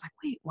stories. I was like,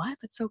 wait, what?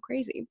 That's so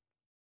crazy.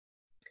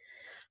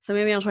 So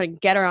maybe I'll try to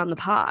get her on the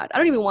pod. I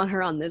don't even want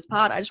her on this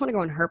pod. I just want to go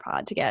on her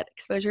pod to get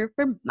exposure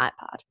for my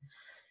pod.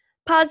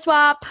 Pod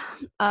swap.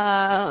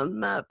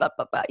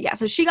 Yeah,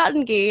 so she got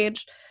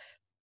engaged,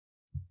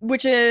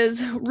 which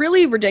is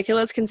really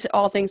ridiculous,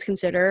 all things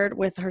considered,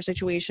 with her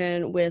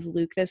situation with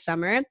Luke this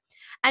summer.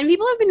 And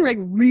people have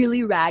been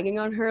really ragging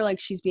on her like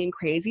she's being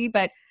crazy.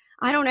 But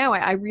I don't know.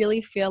 I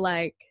really feel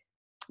like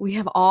we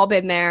have all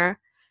been there.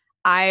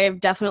 I've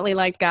definitely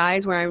liked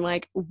guys where I'm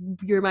like,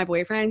 you're my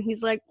boyfriend.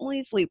 He's like,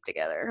 we sleep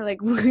together. Like,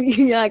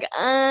 you're like,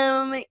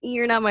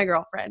 you're not my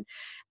girlfriend.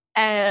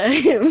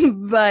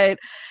 But,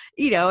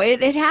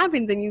 it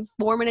happens, and you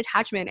form an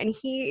attachment, and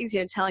he's,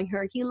 telling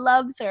her he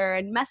loves her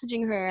and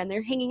messaging her, and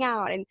they're hanging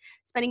out and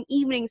spending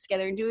evenings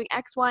together and doing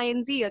X, Y,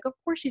 and Z. Like, of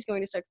course she's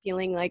going to start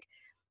feeling like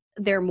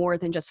they're more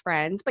than just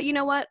friends. But you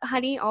know what,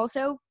 honey?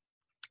 Also,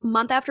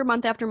 month after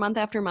month after month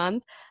after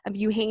month of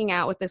you hanging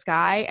out with this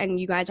guy, and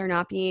you guys are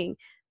not being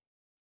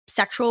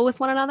sexual with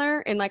one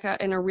another in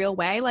a real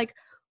way, like,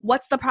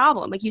 what's the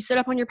problem? Like, you sit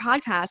up on your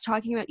podcast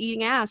talking about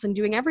eating ass and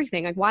doing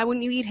everything. Like, why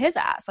wouldn't you eat his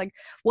ass? Like,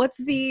 what's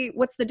the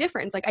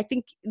difference? Like, I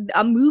think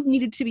a move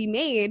needed to be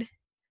made,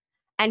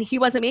 and he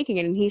wasn't making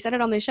it. And he said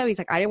it on the show. He's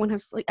like, I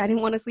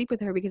didn't want to sleep with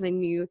her because I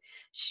knew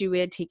she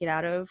would take it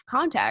out of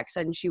context,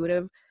 and she would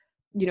have,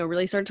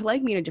 really started to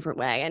like me in a different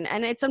way.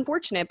 And it's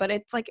unfortunate, but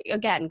it's like,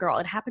 again, girl,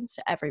 it happens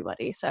to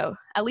everybody. So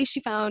at least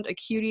she found a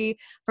cutie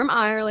from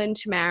Ireland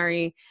to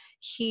marry.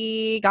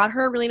 He got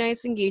her a really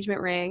nice engagement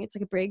ring. It's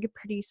like a big,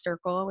 pretty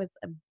circle with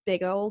a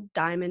big old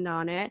diamond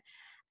on it.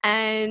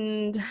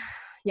 And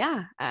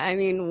yeah, I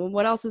mean,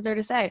 what else is there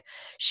to say?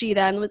 She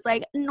then was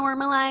like,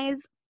 normalize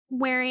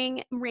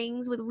wearing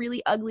rings with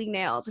really ugly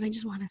nails. And I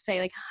just want to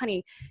say, like,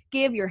 honey,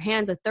 give your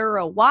hands a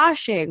thorough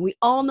washing. We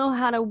all know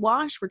how to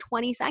wash for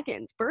 20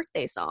 seconds.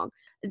 Birthday song.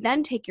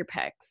 Then take your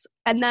pics.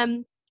 And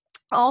then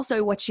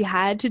also what she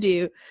had to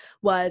do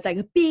was like,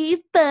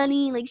 be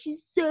funny. Like,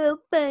 she's so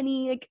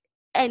funny. Like,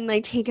 and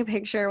like take a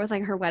picture with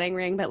like her wedding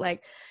ring, but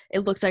like it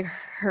looked like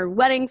her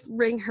wedding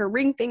ring, her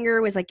ring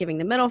finger was like giving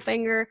the middle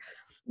finger,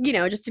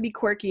 just to be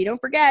quirky.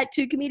 Don't forget,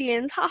 2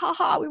 comedians, ha ha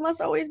ha, we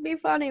must always be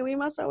funny. We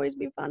must always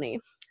be funny.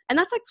 And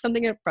that's like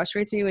something that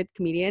frustrates me with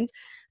comedians.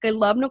 Like, I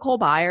love Nicole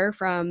Byer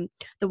from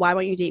the Why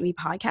Won't You Date Me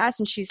podcast,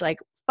 and she's like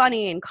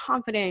funny and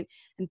confident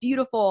and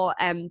beautiful,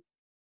 and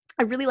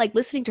I really like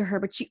listening to her,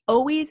 but she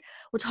always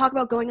will talk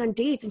about going on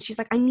dates, and she's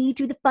like, I need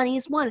to be the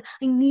funniest one.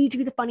 I need to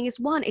be the funniest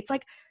one. It's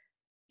like,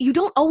 you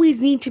don't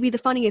always need to be the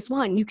funniest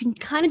one. You can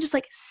kind of just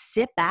like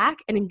sit back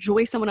and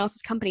enjoy someone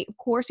else's company. Of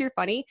course you're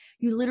funny.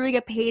 You literally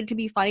get paid to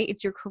be funny.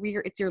 It's your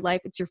career. It's your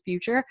life. It's your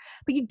future.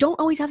 But you don't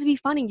always have to be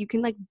funny. You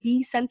can like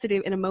be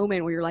sensitive in a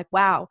moment where you're like,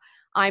 wow,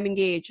 I'm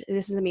engaged.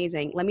 This is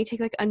amazing. Let me take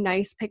like a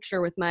nice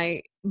picture with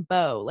my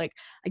beau. Like,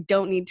 I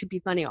don't need to be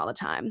funny all the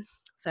time.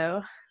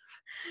 So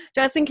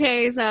just in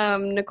case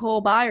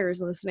Nicole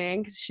Byers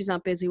listening, because she's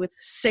not busy with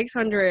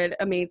 600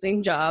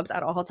 amazing jobs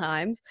at all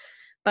times.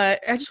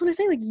 But I just want to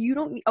say, like, you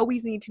don't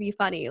always need to be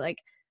funny. Like,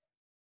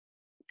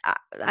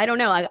 I don't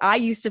know. I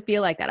used to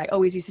feel like that. I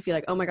always used to feel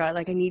like, oh my God,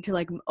 like I need to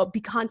like be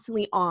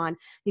constantly on,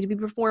 need to be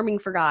performing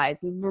for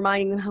guys and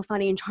reminding them how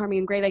funny and charming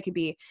and great I could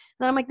be. And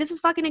then I'm like, this is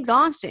fucking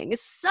exhausting.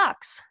 This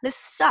sucks.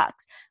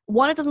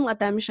 One, it doesn't let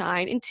them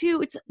shine. And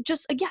two, it's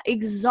just,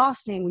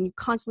 exhausting when you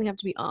constantly have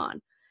to be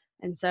on.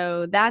 And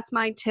so that's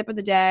my tip of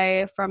the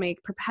day from a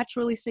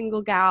perpetually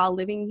single gal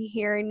living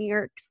here in New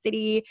York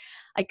City.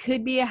 I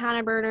could be a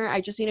Hannah burner.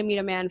 I just need to meet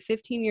a man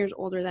 15 years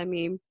older than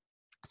me.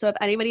 So if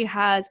anybody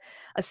has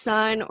a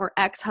son or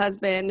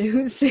ex-husband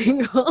who's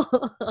single,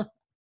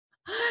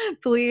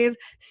 please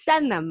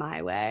send them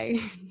my way.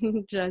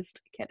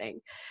 Just kidding.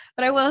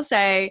 But I will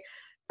say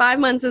 5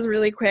 months is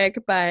really quick,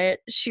 but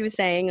she was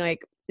saying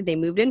like they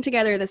moved in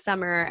together this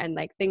summer and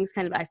like things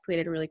kind of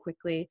escalated really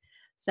quickly.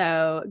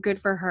 So good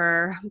for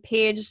her.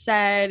 Paige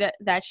said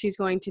that she's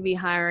going to be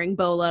hiring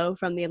Bolo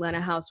from the Atlanta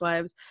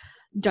Housewives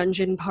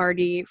dungeon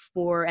party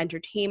for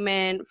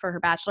entertainment for her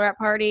bachelorette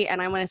party,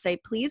 and I want to say,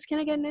 please can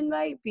I get an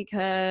invite,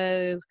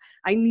 because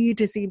I need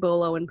to see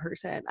Bolo in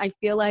person. I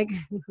feel like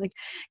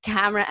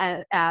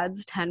camera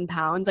adds 10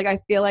 pounds. Like I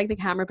feel like the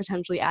camera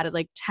potentially added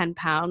like 10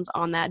 pounds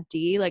on that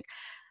D. Like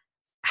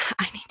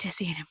I need to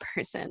see it in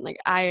person. Like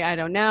I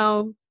don't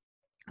know.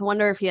 I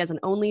wonder if he has an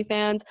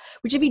OnlyFans,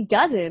 which if he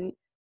doesn't,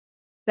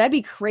 that'd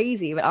be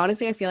crazy. But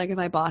honestly, I feel like if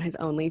I bought his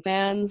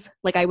OnlyFans,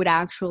 like I would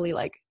actually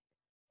like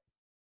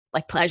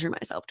pleasure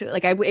myself to it.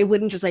 Like it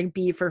wouldn't just like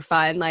be for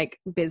fun, like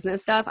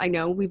business stuff. I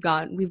know we've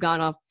gone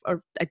off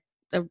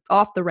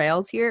the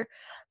rails here,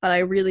 but I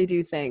really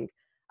do think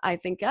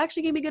it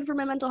actually can be good for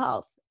my mental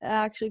health. It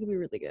actually could be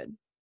really good.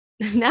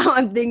 Now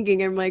I'm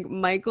thinking, I'm like,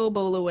 Michael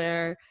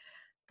Bolaware,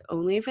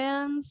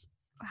 OnlyFans?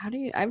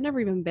 I've never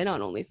even been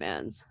on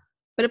OnlyFans.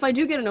 But if I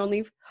do get an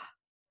he's on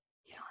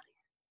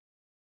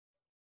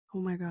here. Oh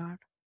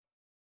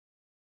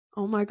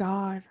my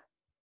God.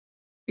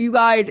 You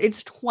guys,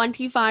 it's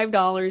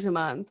 $25 a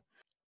month.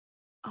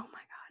 Oh my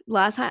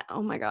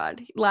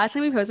God. Last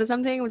time we posted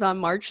something was on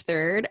March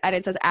 3rd, and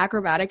it says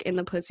acrobatic in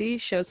the pussy,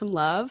 show some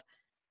love.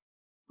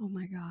 Oh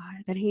my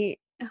God.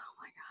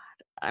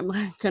 I'm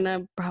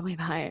gonna probably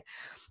buy it.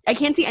 I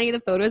can't see any of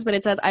the photos, but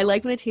it says, I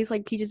like when it tastes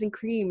like peaches and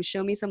cream,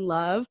 show me some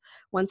love.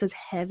 One says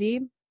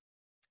heavy.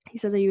 He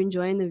says, are you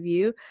enjoying the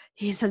view?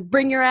 He says,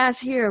 bring your ass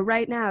here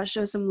right now,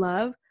 show some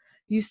love.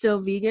 You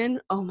still vegan?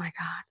 Oh my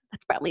God.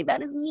 That's probably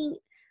about as meat.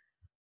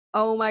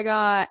 Oh my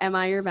God, am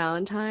I your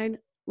Valentine?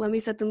 Let me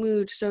set the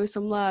mood, show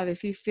some love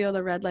if you feel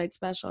the red light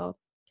special.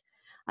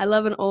 I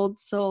love an old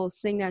soul,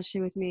 sing that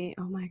shit with me.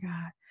 Oh my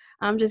God,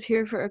 I'm just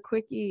here for a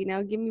quickie.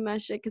 Now give me my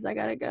shit because I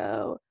gotta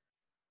go.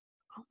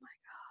 Oh my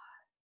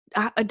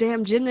God. A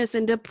damn gymnast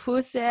in the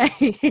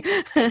pussy.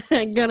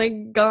 Gonna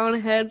go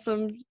ahead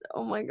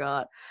oh my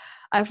God.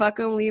 I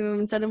fucking leave him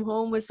and send him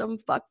home with some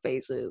fuck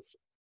faces.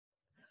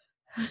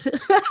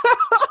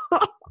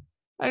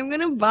 I'm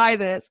gonna buy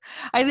this.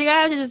 I think I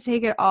have to just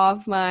take it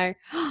off my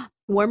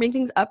warming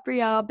things up for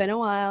y'all. Been a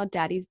while.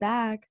 Daddy's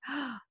back.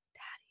 Daddy.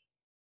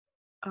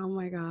 Oh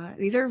my God.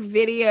 These are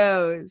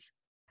videos.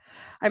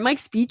 I'm like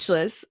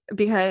speechless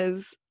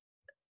because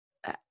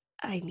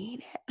I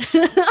need it.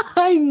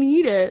 I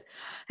need it.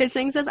 His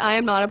thing says, I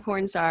am not a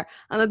porn star.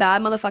 I'm a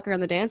bad motherfucker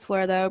on the dance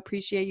floor though.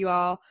 Appreciate you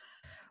all.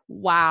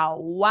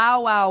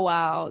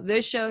 Wow.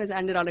 This show has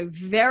ended on a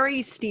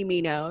very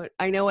steamy note.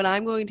 I know what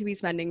I'm going to be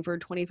spending for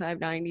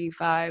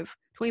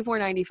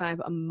 $24.95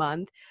 a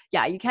month.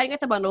 Yeah, you can get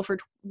the bundle for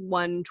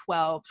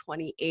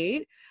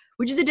 $112.28,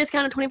 which is a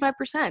discount of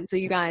 25%. So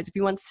you guys, if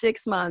you want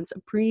 6 months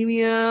of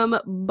premium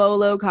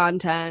Bolo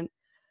content,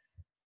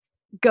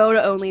 go to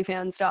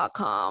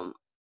onlyfans.com.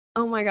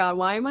 Oh my God,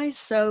 why am I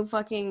so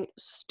fucking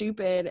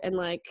stupid and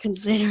like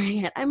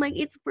considering it? I'm like,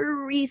 it's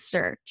for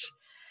research.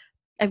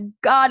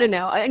 I've got to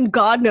know. And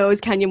God knows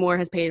Kenya Moore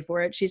has paid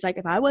for it. She's like,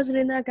 if I wasn't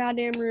in that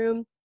goddamn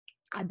room,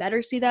 I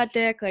better see that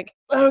dick. Like,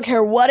 I don't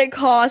care what it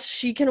costs.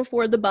 She can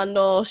afford the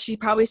bundle. She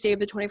probably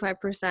saved the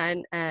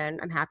 25%, and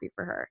I'm happy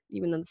for her.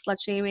 Even though the slut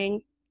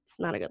shaming, it's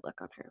not a good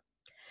look on her.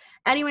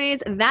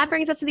 Anyways, that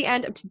brings us to the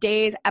end of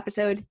today's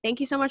episode. Thank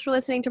you so much for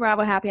listening to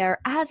Bravo Happy Hour.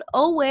 As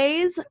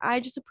always, I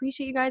just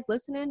appreciate you guys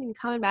listening and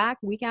coming back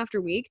week after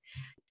week.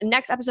 The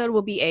next episode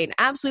will be an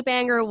absolute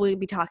banger. We'll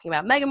be talking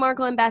about Meghan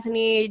Markle and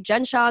Bethany,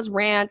 Jen Shah's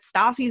rant,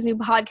 Stassi's new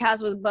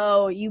podcast with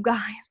Bo. You guys,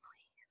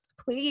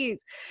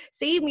 please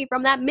save me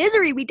from that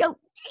misery. We don't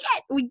need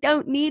it. We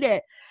don't need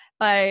it.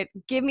 But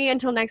give me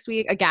until next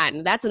week.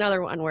 Again, that's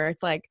another one where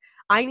it's like,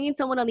 I need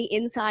someone on the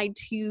inside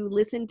to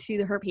listen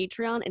to her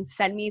Patreon and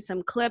send me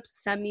some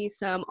clips, send me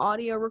some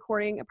audio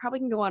recording. I probably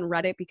can go on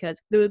Reddit because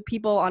the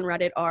people on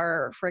Reddit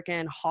are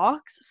freaking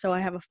hawks. So I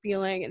have a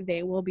feeling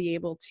they will be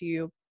able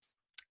to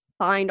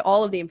find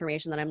all of the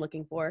information that I'm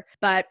looking for.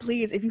 But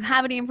please, if you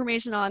have any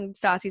information on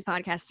Stassi's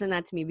podcast, send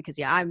that to me because,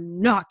 yeah, I'm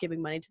not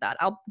giving money to that.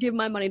 I'll give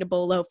my money to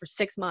Bolo for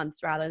 6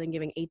 months rather than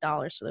giving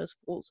 $8 to those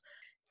fools.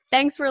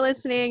 Thanks for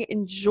listening.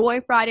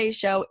 Enjoy Friday's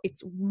show.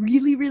 It's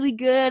really, really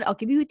good. I'll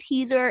give you a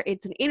teaser.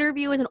 It's an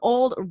interview with an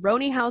old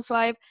Roni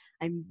housewife.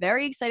 I'm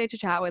very excited to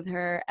chat with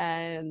her,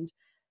 and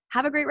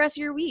have a great rest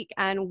of your week,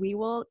 and we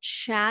will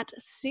chat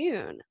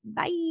soon.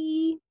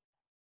 Bye.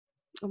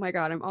 Oh my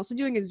God, I'm also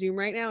doing a Zoom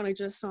right now, and I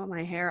just saw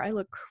my hair. I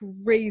look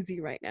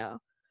crazy right now.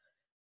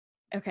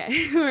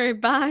 Okay, all right,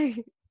 bye.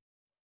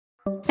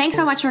 Thanks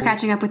so much for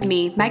catching up with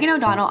me, Megan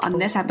O'Donnell, on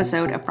this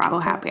episode of Bravo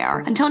Happy Hour.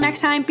 Until next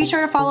time, be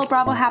sure to follow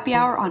Bravo Happy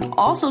Hour on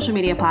all social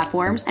media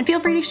platforms, and feel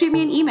free to shoot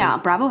me an email,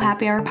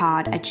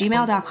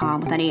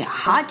 bravohappyhourpod@gmail.com, with any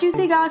hot,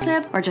 juicy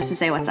gossip or just to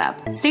say what's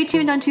up. Stay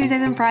tuned on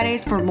Tuesdays and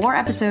Fridays for more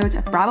episodes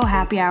of Bravo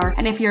Happy Hour,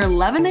 and if you're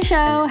loving the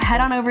show, head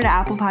on over to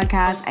Apple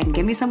Podcasts and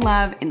give me some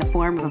love in the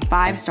form of a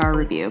 5-star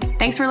review.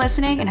 Thanks for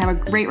listening, and have a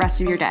great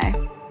rest of your day.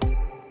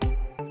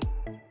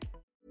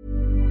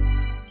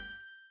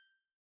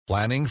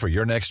 Planning for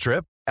your next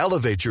trip?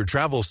 Elevate your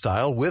travel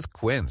style with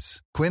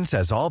Quince. Quince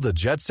has all the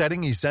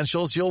jet-setting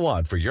essentials you'll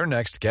want for your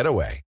next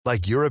getaway,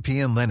 like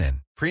European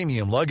linen,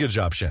 premium luggage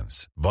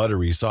options,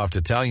 buttery soft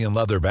Italian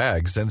leather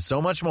bags, and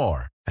so much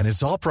more. And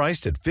it's all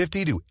priced at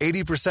 50 to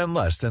 80%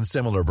 less than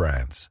similar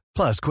brands.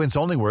 Plus, Quince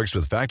only works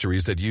with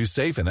factories that use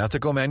safe and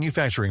ethical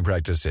manufacturing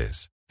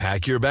practices.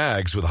 Pack your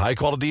bags with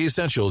high-quality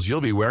essentials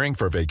you'll be wearing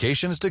for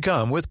vacations to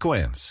come with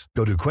Quince.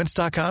 Go to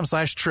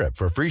quince.com/trip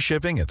for free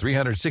shipping and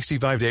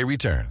 365-day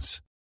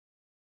returns.